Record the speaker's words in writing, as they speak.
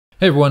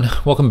Hey everyone,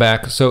 welcome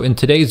back. So in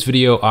today's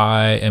video,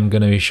 I am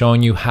going to be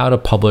showing you how to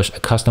publish a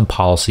custom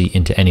policy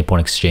into Anypoint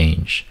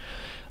Exchange.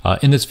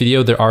 In this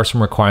video, there are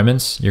some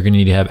requirements. You're going to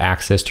need to have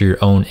access to your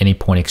own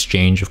Anypoint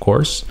Exchange, of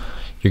course.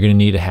 You're going to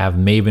need to have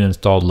Maven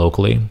installed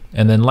locally.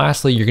 And then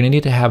lastly, you're going to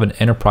need to have an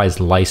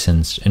enterprise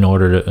license in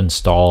order to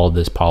install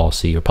this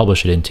policy or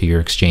publish it into your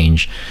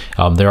exchange.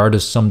 There are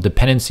just some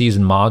dependencies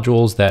and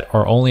modules that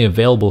are only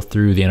available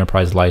through the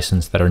enterprise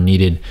license that are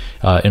needed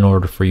in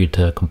order for you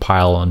to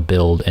compile and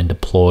build and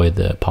deploy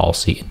the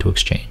policy into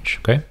Exchange,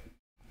 okay?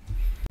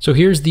 So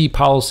here's the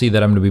policy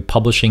that I'm going to be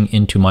publishing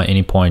into my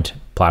Anypoint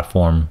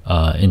platform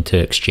into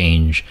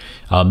Exchange.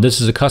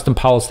 This is a custom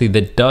policy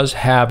that does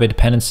have a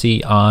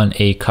dependency on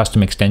a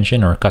custom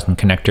extension or a custom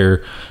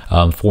connector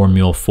for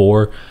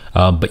Mule4,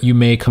 but you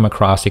may come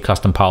across a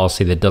custom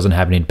policy that doesn't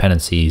have any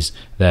dependencies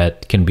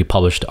that can be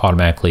published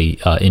automatically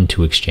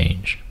into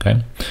Exchange,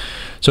 okay?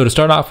 So to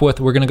start off with,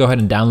 we're going to go ahead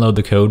and download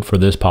the code for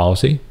this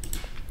policy.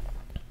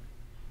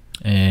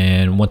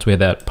 And once we have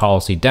that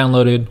policy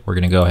downloaded, we're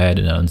going to go ahead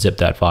and unzip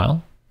that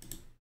file.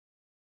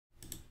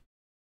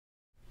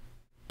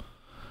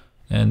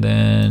 And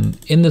then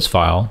in this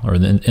file, or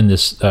in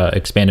this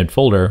expanded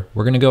folder,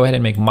 we're going to go ahead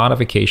and make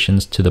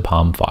modifications to the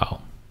POM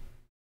file.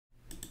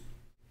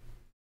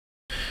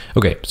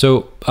 Okay,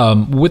 so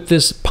with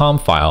this POM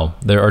file,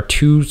 there are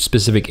two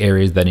specific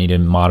areas that need to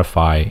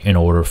modify in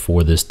order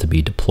for this to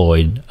be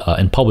deployed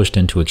and published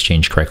into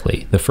Exchange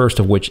correctly. The first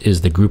of which is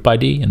the group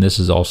ID, and this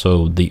is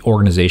also the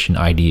organization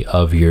ID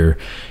of your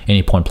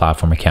Anypoint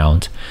platform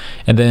account.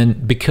 And then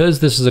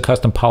because this is a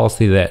custom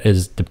policy that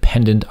is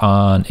dependent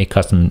on a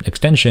custom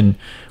extension,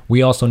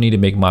 we also need to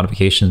make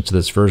modifications to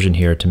this version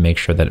here to make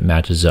sure that it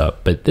matches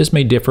up. But this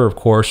may differ, of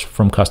course,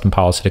 from custom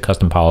policy to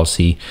custom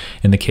policy.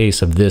 In the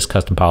case of this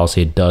custom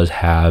policy, it does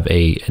have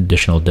a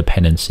additional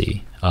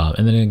dependency.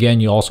 And then again,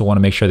 you also want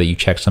to make sure that you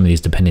check some of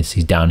these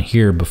dependencies down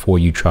here before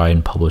you try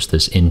and publish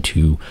this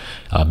into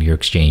your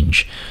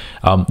Exchange.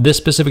 This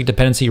specific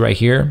dependency right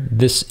here,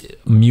 this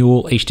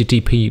Mule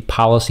HTTP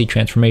policy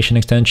transformation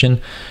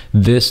extension,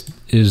 this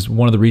is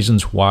one of the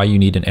reasons why you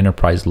need an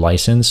enterprise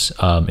license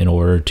in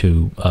order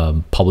to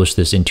publish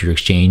this into your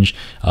Exchange.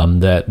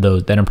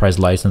 The enterprise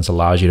license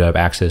allows you to have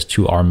access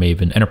to our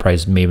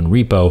enterprise Maven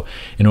repo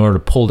in order to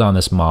pull down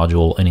this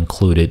module and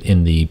include it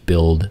in the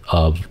build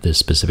of this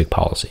specific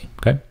policy,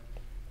 okay?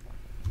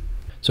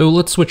 So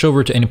let's switch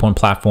over to Anypoint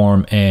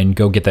platform and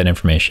go get that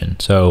information.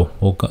 So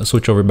we'll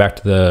switch over back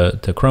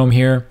to Chrome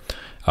here.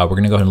 We're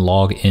going to go ahead and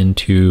log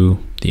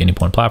into the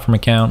Anypoint platform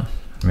account.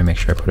 Let me make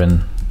sure I put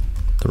in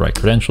the right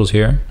credentials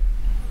here.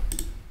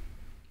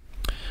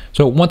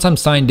 So once I'm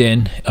signed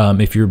in,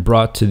 if you're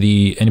brought to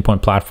the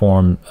Anypoint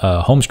platform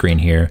home screen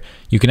here,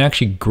 you can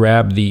actually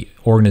grab the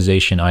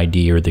organization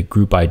ID or the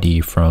group ID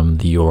from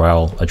the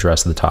URL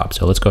address at the top.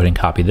 So let's go ahead and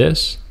copy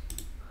this,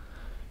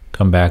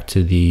 come back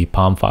to the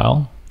POM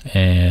file,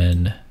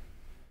 and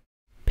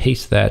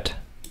paste that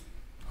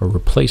or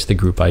replace the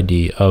group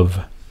ID of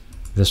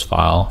this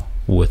file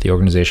with the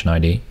organization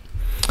ID.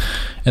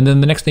 And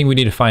then the next thing we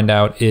need to find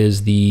out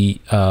is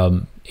the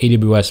Aws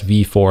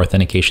V4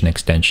 Authentication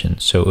Extension.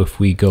 So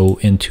if we go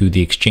into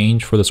the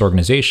Exchange for this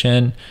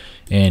organization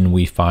and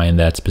we find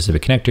that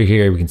specific connector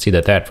here, we can see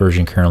that that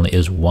version currently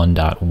is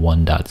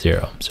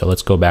 1.1.0. So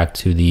let's go back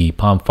to the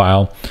POM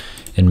file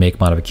and make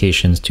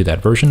modifications to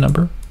that version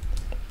number.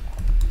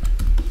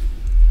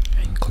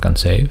 Click on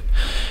save.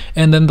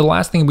 And then the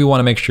last thing we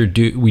want to make sure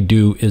we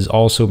do is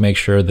also make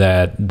sure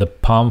that the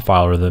POM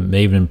file or the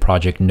Maven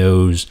project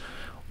knows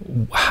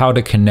how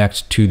to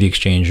connect to the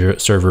Exchange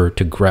server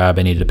to grab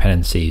any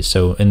dependencies.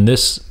 So in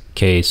this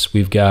case,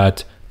 we've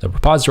got the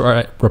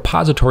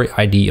repository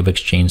ID of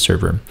Exchange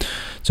server.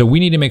 So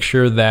we need to make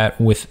sure that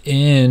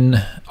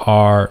within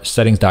our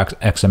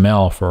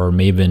settings.xml for our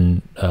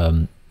Maven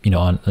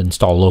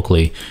install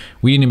locally,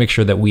 we need to make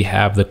sure that we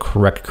have the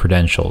correct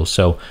credentials.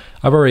 So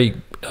I've already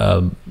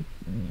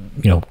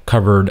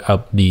covered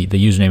up the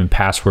username and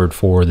password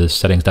for the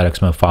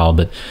settings.xml file,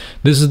 but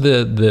this is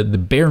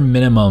the bare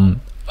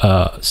minimum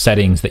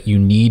settings that you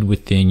need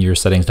within your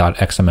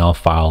settings.xml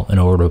file in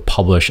order to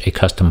publish a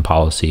custom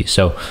policy.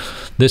 So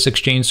this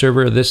Exchange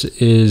server, this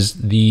is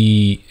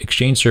the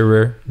Exchange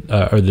server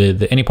or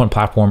the Anypoint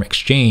platform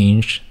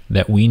Exchange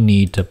that we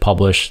need to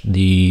publish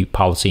the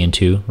policy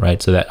into,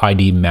 right? So that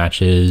ID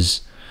matches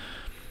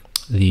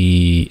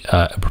the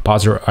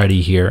repository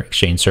ID here,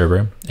 Exchange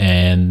server,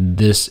 and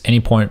this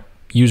Anypoint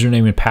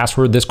username and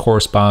password, this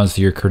corresponds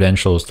to your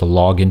credentials to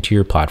log into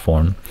your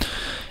platform.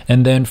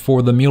 And then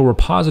for the Mule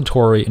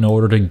repository, in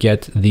order to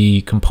get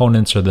the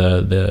components or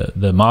the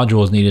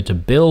modules needed to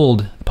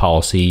build the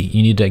policy,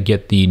 you need to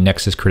get the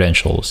Nexus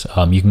credentials.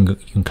 You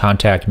can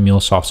contact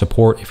MuleSoft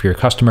support if you're a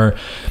customer,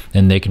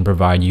 and they can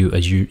provide you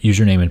a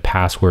username and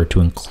password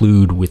to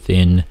include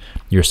within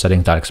your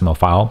settings.xml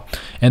file.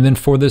 And then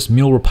for this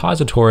Mule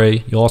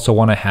repository, you also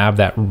want to have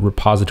that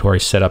repository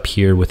set up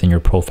here within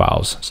your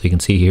profiles. So you can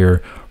see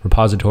here,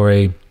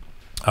 repository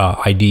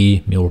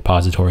ID, Mule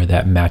repository,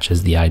 that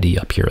matches the ID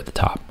up here at the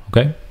top.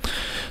 Okay,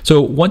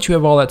 So once you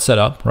have all that set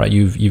up, right,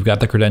 you've got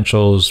the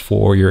credentials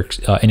for your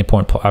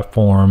Anypoint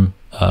platform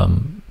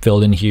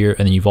filled in here,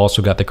 and then you've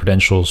also got the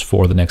credentials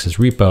for the Nexus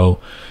repo.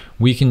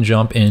 We can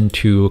jump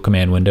into a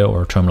command window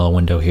or a terminal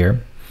window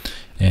here,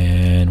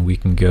 and we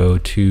can go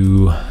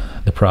to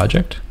the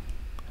project.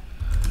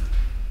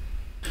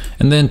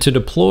 And then to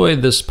deploy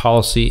this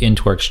policy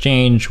into our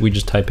exchange, we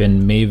just type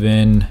in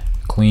maven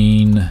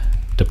clean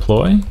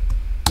deploy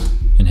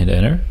and hit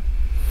enter.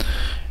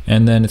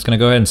 And then it's going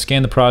to go ahead and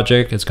scan the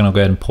project. It's going to go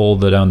ahead and pull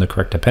down the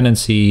correct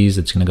dependencies.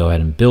 It's going to go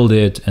ahead and build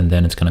it, and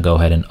then it's going to go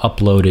ahead and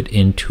upload it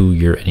into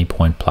your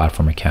Anypoint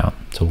platform account.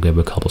 So we'll give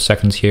it a couple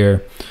seconds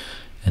here,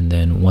 and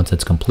then once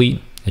it's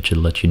complete, it should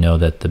let you know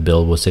that the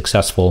build was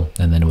successful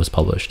and then it was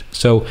published.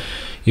 So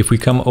if we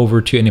come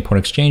over to Anypoint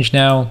Exchange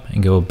now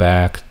and go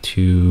back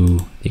to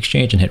the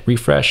exchange and hit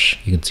refresh,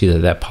 you can see that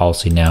that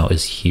policy now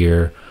is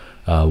here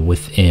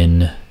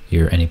within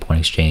your Anypoint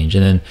Exchange.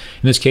 And then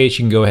in this case,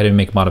 you can go ahead and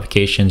make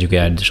modifications. You can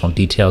add additional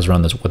details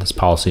around this, what this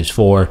policy is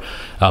for.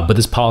 But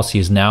this policy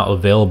is now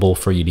available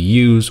for you to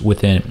use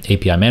within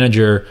API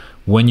Manager.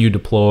 When you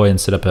deploy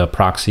and set up a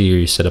proxy, or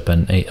you set up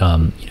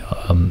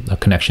a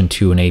connection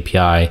to an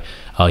API,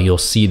 you'll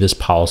see this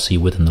policy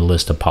within the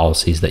list of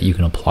policies that you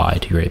can apply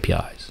to your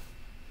APIs.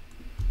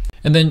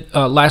 And then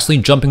lastly,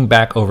 jumping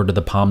back over to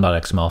the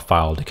pom.xml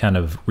file to kind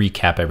of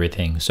recap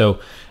everything. So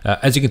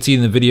as you can see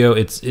in the video,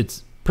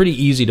 it's pretty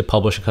easy to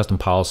publish a custom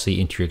policy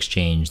into your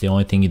exchange. The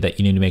only thing that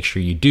you need to make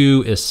sure you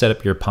do is set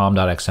up your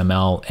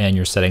pom.xml and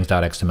your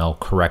settings.xml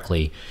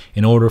correctly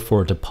in order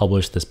for it to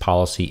publish this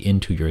policy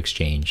into your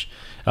exchange.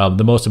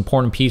 The most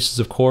important pieces,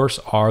 of course,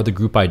 are the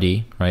group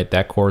ID, right?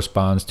 That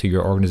corresponds to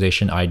your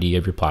organization ID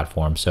of your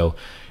platform. So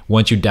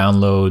once you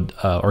download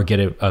or get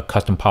a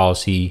custom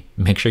policy,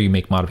 make sure you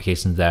make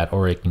modifications to that,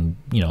 or it can,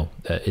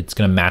 it's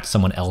going to match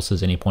someone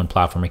else's Anypoint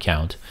platform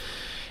account.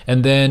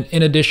 And then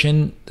in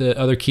addition, the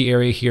other key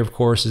area here, of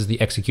course, is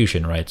the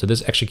execution, right? So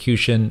this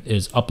execution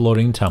is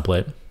uploading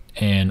template,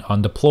 and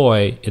on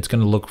deploy, it's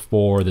going to look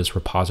for this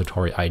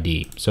repository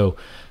ID. So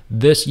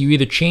this, you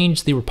either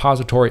change the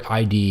repository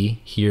ID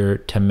here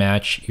to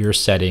match your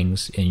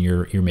settings in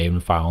your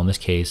Maven file. In this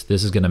case,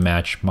 this is going to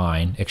match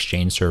mine,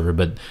 Exchange server,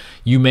 but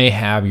you may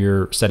have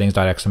your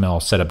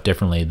settings.xml set up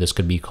differently. This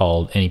could be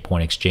called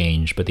Anypoint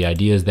Exchange, but the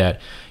idea is that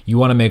you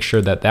want to make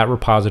sure that that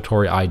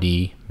repository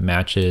ID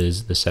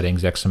matches the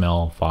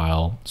settings.xml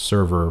file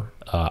server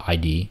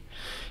ID.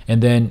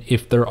 And then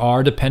if there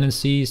are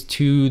dependencies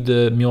to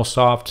the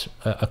MuleSoft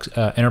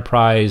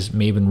Enterprise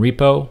Maven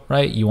repo,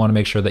 right, you want to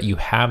make sure that you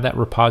have that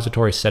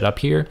repository set up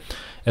here,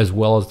 as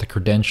well as the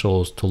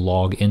credentials to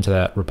log into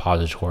that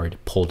repository to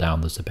pull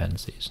down those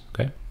dependencies,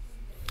 okay?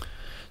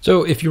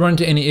 So if you run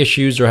into any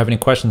issues or have any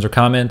questions or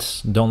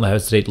comments, don't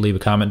hesitate to leave a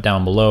comment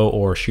down below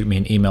or shoot me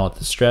an email at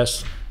this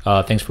address.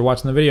 Thanks for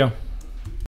watching the video.